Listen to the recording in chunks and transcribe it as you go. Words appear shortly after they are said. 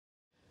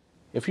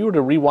If you were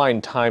to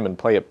rewind time and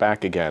play it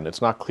back again,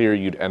 it's not clear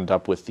you'd end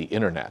up with the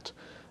internet.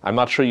 I'm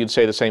not sure you'd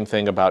say the same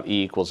thing about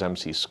E equals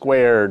MC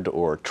squared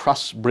or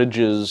truss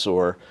bridges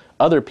or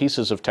other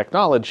pieces of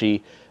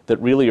technology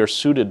that really are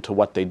suited to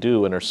what they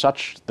do and are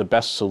such the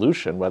best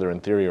solution, whether in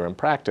theory or in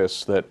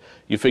practice, that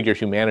you figure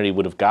humanity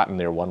would have gotten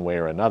there one way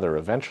or another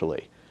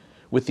eventually.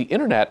 With the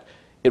internet,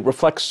 it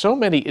reflects so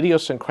many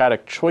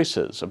idiosyncratic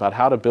choices about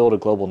how to build a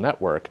global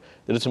network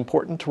that it's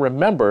important to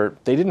remember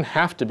they didn't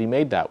have to be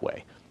made that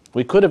way.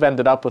 We could have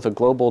ended up with a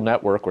global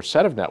network or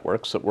set of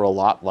networks that were a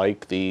lot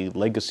like the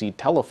legacy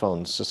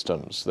telephone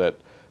systems that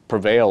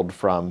prevailed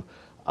from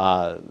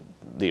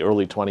the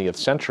early 20th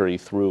century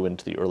through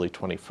into the early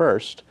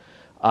 21st.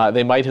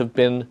 They might have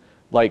been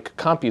like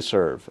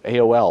CompuServe,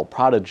 AOL,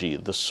 Prodigy,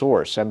 The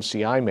Source,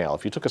 MCI Mail.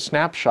 If you took a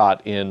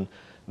snapshot in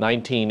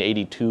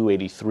 1982,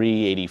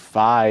 83,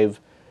 85,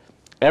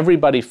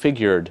 everybody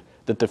figured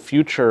that the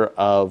future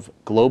of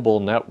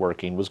global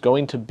networking was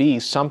going to be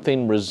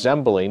something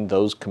resembling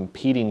those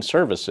competing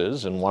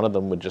services, and one of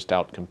them would just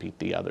outcompete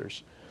the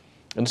others.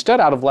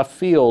 Instead, out of left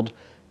field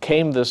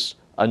came this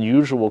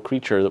unusual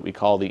creature that we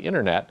call the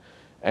internet,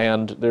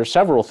 and there are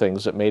several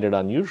things that made it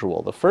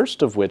unusual. The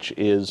first of which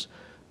is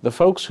the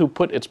folks who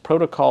put its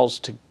protocols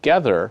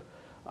together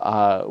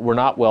were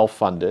not well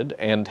funded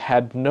and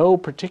had no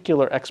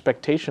particular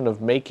expectation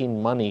of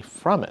making money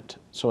from it.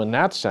 So in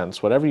that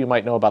sense, whatever you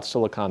might know about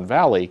Silicon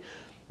Valley,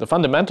 the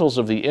fundamentals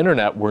of the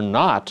internet were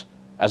not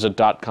as a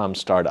dot-com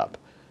startup.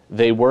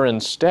 They were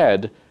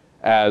instead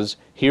as,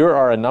 here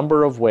are a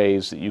number of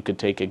ways that you could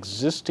take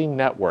existing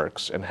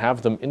networks and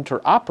have them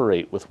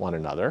interoperate with one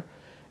another,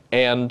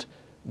 and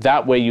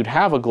that way you'd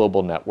have a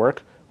global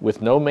network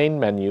with no main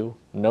menu,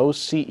 no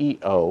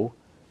CEO,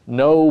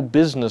 no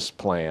business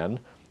plan,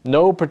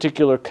 no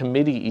particular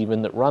committee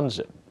even that runs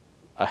it.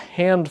 A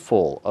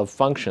handful of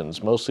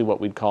functions, mostly what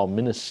we'd call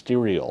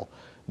ministerial,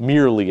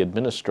 merely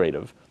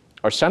administrative,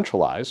 are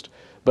centralized,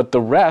 but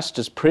the rest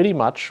is pretty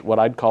much what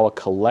I'd call a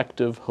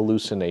collective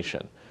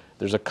hallucination.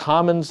 There's a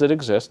commons that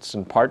exists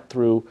in part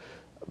through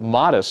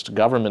modest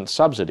government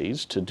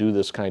subsidies to do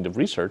this kind of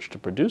research to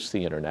produce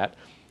the internet,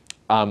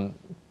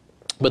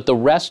 but the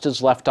rest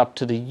is left up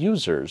to the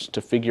users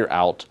to figure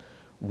out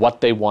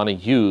what they want to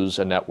use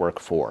a network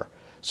for.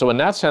 So in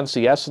that sense,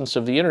 the essence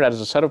of the internet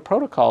is a set of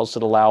protocols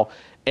that allow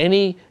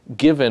any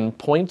given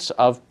points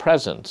of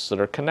presence that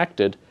are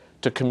connected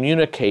to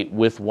communicate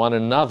with one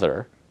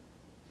another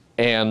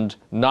and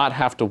not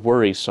have to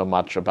worry so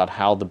much about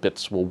how the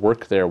bits will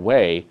work their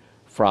way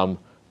from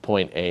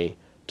point A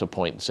to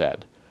point Z.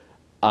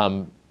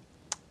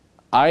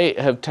 I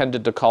have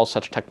tended to call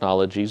such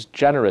technologies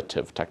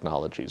generative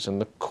technologies, and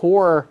the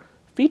core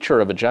feature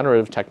of a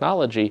generative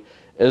technology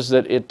is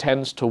that it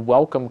tends to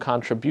welcome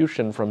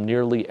contribution from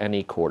nearly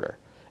any quarter.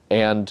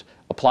 And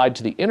applied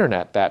to the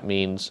internet, that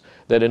means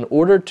that in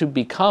order to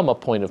become a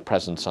point of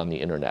presence on the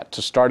internet,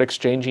 to start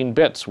exchanging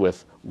bits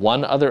with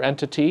one other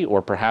entity,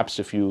 or perhaps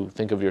if you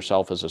think of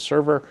yourself as a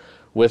server,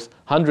 with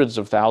hundreds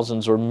of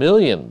thousands or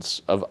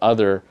millions of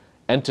other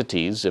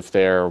entities, if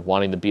they're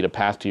wanting to beat a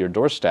path to your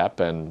doorstep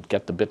and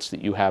get the bits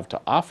that you have to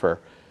offer,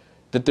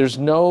 that there's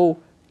no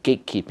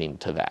gatekeeping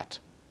to that.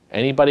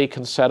 Anybody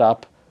can set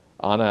up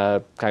on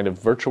a kind of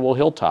virtual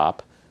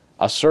hilltop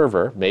a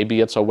server,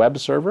 maybe it's a web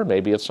server,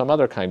 maybe it's some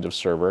other kind of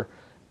server,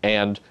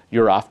 and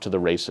you're off to the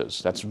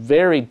races. That's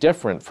very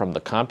different from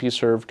the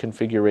CompuServe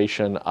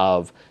configuration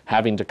of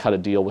having to cut a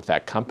deal with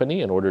that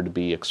company in order to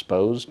be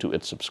exposed to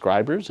its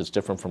subscribers. It's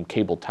different from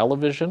cable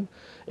television.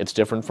 It's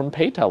different from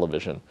pay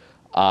television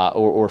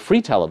or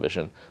free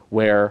television,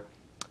 where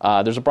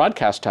there's a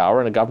broadcast tower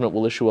and a government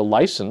will issue a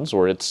license,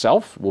 or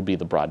itself will be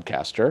the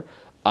broadcaster,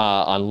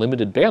 on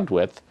limited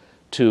bandwidth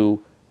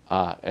to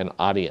an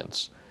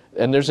audience.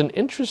 And there's an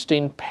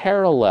interesting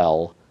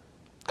parallel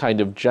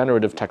kind of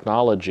generative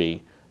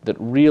technology that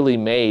really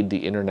made the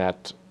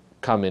internet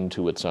come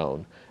into its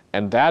own.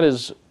 And that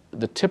is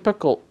the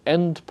typical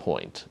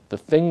endpoint. The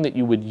thing that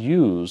you would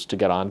use to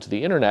get onto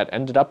the internet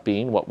ended up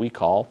being what we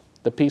call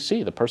the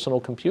PC, the personal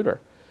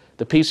computer.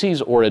 The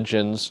PC's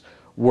origins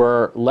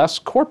were less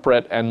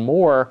corporate and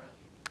more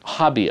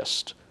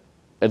hobbyist.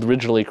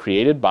 Originally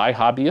created by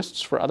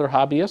hobbyists for other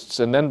hobbyists,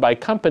 and then by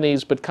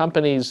companies, but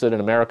companies that in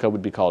America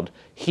would be called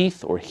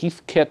Heath or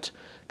Heathkit,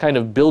 kind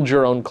of build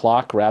your own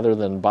clock rather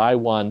than buy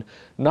one,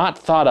 not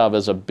thought of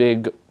as a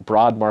big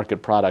broad market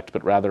product,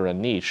 but rather a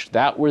niche.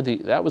 That was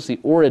the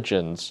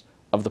origins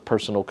of the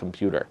personal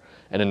computer.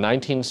 And in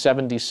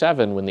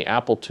 1977, when the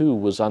Apple II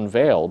was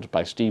unveiled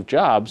by Steve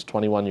Jobs,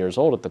 21 years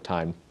old at the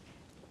time,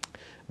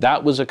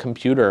 that was a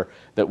computer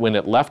that when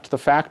it left the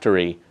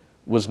factory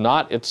was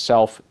not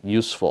itself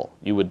useful.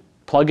 You would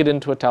plug it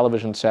into a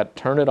television set,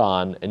 turn it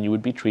on, and you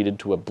would be treated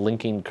to a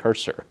blinking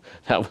cursor.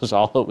 That was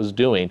all it was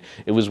doing.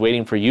 It was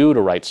waiting for you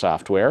to write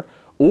software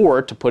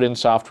or to put in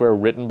software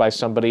written by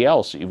somebody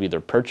else that you've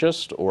either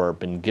purchased or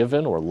been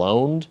given or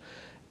loaned.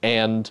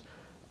 And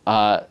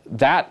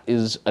that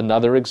is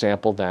another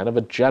example then of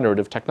a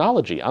generative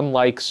technology.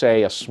 Unlike,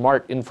 say, a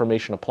smart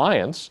information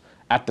appliance,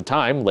 at the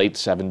time, late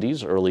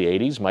 70s, early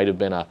 80s, might have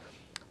been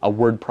a a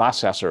word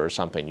processor or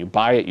something. You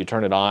buy it, you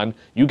turn it on,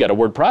 you get a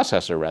word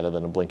processor rather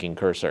than a blinking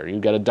cursor. You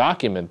get a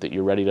document that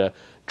you're ready to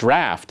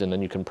draft, and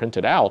then you can print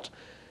it out.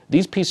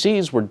 These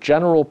PCs were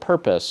general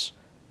purpose,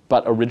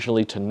 but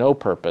originally to no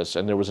purpose,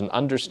 and there was an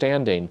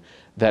understanding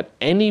that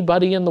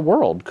anybody in the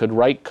world could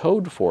write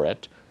code for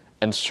it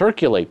and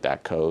circulate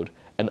that code,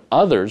 and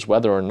others,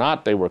 whether or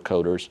not they were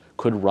coders,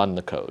 could run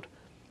the code.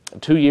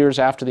 2 years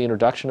after the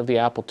introduction of the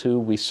Apple II,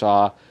 we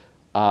saw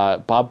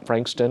Bob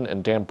Frankston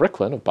and Dan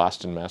Bricklin of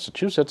Boston,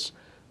 Massachusetts,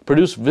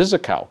 produce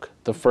VisiCalc,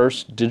 the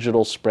first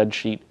digital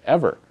spreadsheet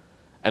ever.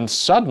 And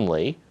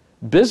suddenly,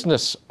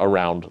 business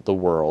around the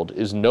world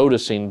is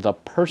noticing the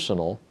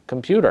personal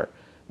computer.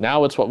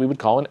 Now it's what we would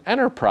call an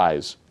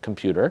enterprise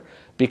computer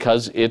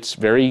because it's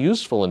very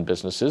useful in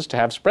businesses to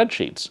have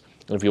spreadsheets.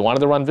 And if you wanted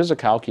to run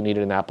VisiCalc, you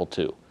needed an Apple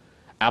II.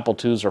 Apple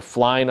IIs are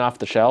flying off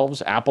the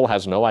shelves. Apple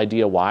has no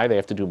idea why. They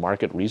have to do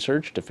market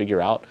research to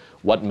figure out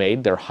what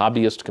made their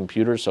hobbyist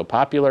computers so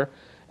popular.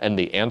 And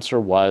the answer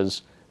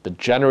was the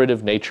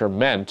generative nature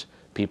meant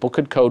people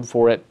could code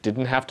for it,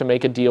 didn't have to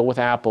make a deal with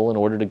Apple in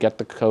order to get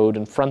the code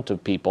in front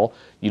of people.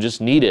 You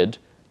just needed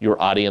your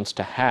audience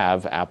to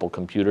have Apple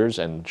computers,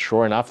 and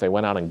sure enough, they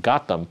went out and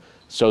got them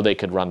so they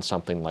could run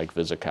something like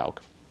VisiCalc.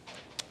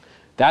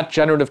 That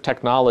generative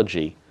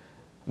technology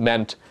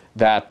meant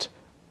that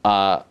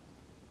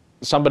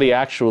somebody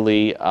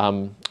actually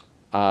from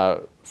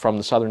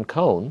the Southern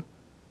Cone,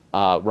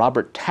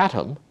 Robert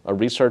Tatham, a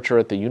researcher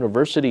at the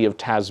University of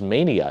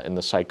Tasmania in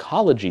the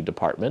psychology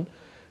department,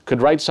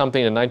 could write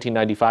something in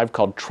 1995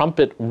 called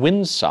Trumpet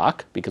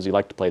Windsock, because he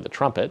liked to play the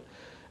trumpet,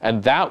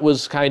 and that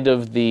was kind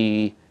of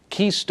the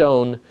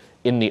keystone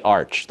in the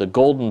arch, the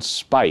golden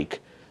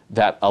spike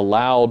that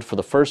allowed for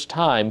the first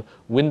time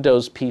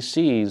Windows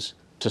PCs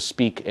to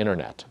speak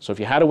internet. So if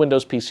you had a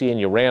Windows PC and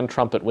you ran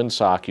Trumpet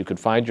Windsock, you could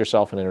find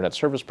yourself an internet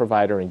service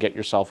provider and get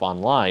yourself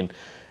online.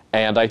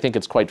 And I think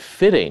it's quite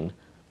fitting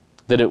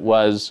that it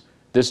was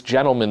this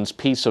gentleman's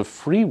piece of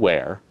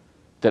freeware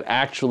that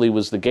actually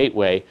was the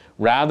gateway,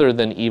 rather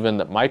than even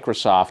that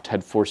Microsoft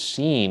had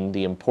foreseen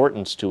the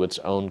importance to its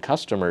own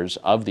customers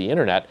of the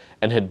internet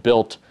and had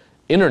built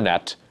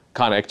internet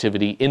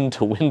connectivity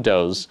into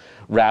Windows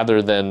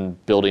rather than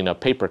building a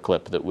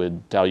paperclip that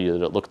would tell you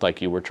that it looked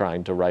like you were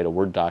trying to write a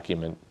Word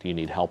document. You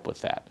need help with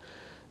that.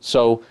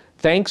 So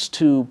thanks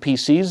to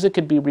PCs that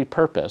could be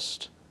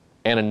repurposed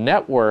and a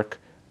network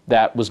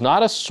that was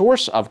not a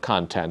source of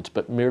content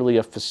but merely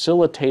a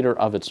facilitator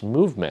of its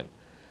movement,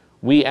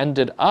 we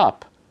ended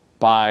up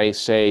by,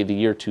 say, the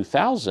year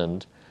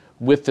 2000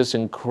 with this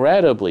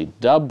incredibly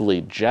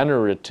doubly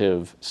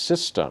generative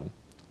system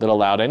that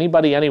allowed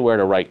anybody anywhere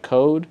to write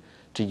code,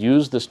 to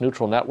use this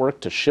neutral network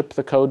to ship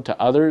the code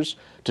to others,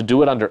 to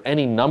do it under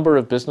any number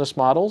of business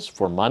models,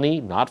 for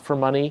money, not for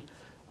money,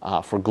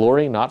 for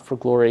glory, not for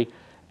glory.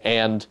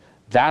 And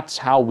that's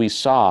how we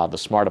saw the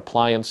smart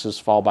appliances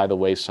fall by the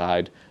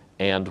wayside,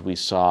 and we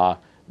saw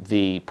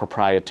the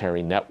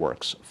proprietary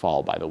networks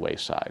fall by the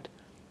wayside.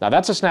 Now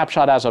that's a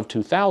snapshot as of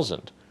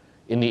 2000.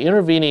 In the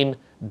intervening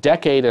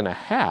decade and a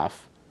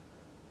half,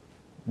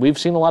 we've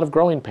seen a lot of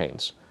growing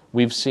pains.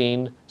 We've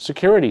seen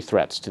security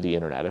threats to the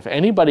internet. If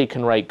anybody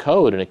can write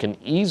code and it can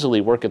easily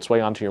work its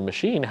way onto your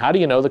machine, how do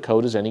you know the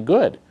code is any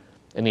good?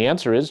 And the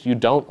answer is you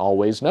don't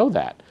always know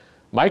that.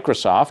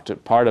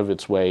 Microsoft, part of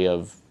its way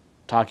of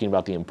talking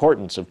about the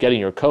importance of getting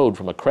your code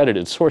from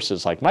accredited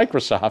sources like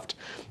Microsoft,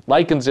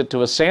 likens it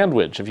to a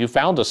sandwich. If you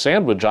found a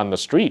sandwich on the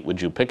street,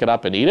 would you pick it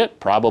up and eat it?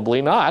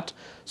 Probably not.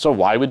 So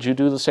why would you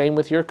do the same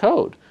with your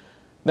code?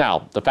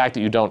 Now, the fact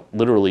that you don't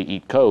literally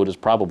eat code is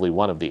probably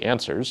one of the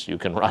answers. You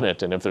can run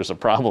it, and if there's a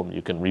problem,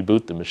 you can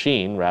reboot the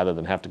machine rather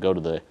than have to go to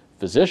the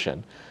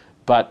physician.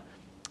 But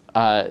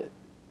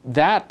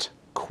that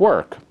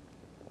quirk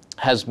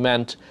has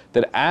meant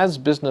that as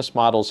business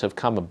models have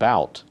come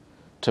about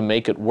to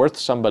make it worth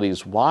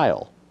somebody's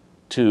while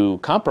to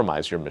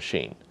compromise your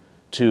machine,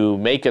 to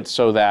make it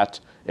so that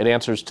it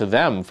answers to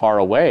them far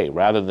away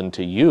rather than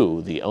to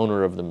you, the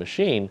owner of the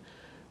machine,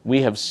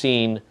 we have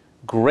seen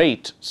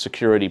great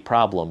security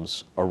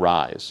problems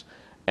arise.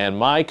 And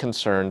my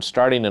concern,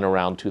 starting in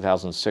around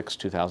 2006,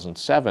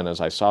 2007, as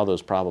I saw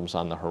those problems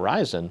on the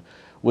horizon,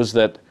 was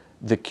that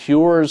the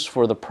cures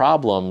for the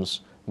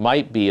problems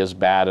might be as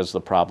bad as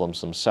the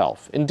problems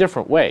themselves, in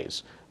different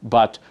ways.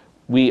 But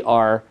we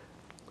are,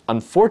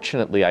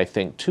 unfortunately, I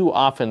think, too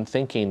often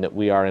thinking that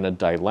we are in a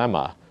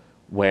dilemma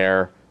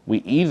where we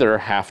either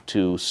have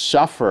to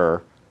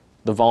suffer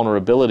the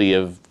vulnerability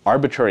of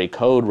arbitrary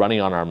code running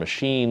on our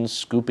machines,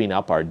 scooping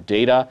up our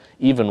data,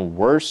 even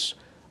worse,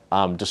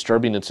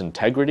 disturbing its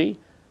integrity.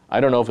 I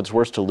don't know if it's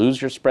worse to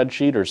lose your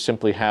spreadsheet or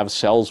simply have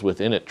cells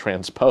within it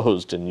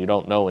transposed and you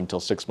don't know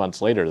until 6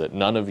 months later that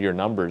none of your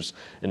numbers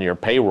in your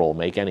payroll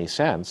make any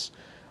sense.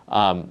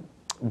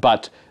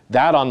 But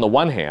that, on the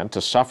one hand,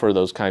 to suffer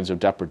those kinds of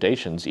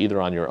depredations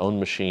either on your own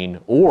machine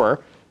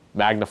or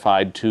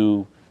magnified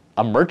to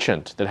a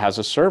merchant that has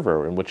a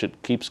server in which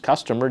it keeps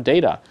customer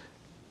data.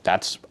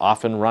 That's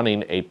often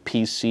running a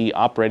PC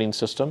operating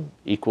system,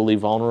 equally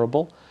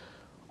vulnerable.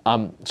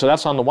 So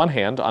that's on the one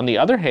hand. On the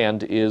other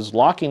hand is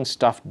locking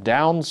stuff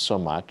down so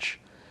much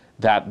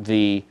that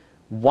the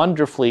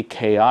wonderfully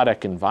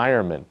chaotic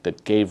environment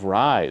that gave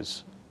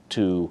rise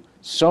to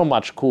so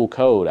much cool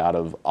code out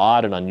of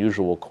odd and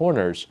unusual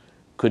corners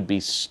could be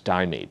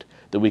stymied,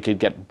 that we could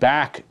get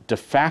back de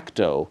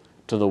facto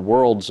to the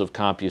worlds of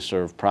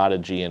CompuServe,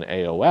 Prodigy, and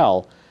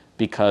AOL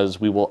because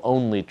we will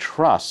only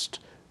trust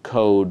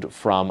code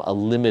from a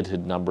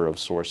limited number of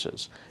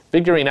sources.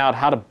 Figuring out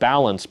how to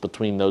balance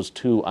between those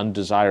two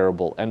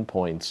undesirable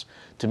endpoints,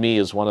 to me,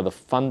 is one of the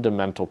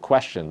fundamental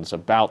questions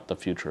about the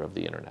future of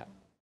the internet.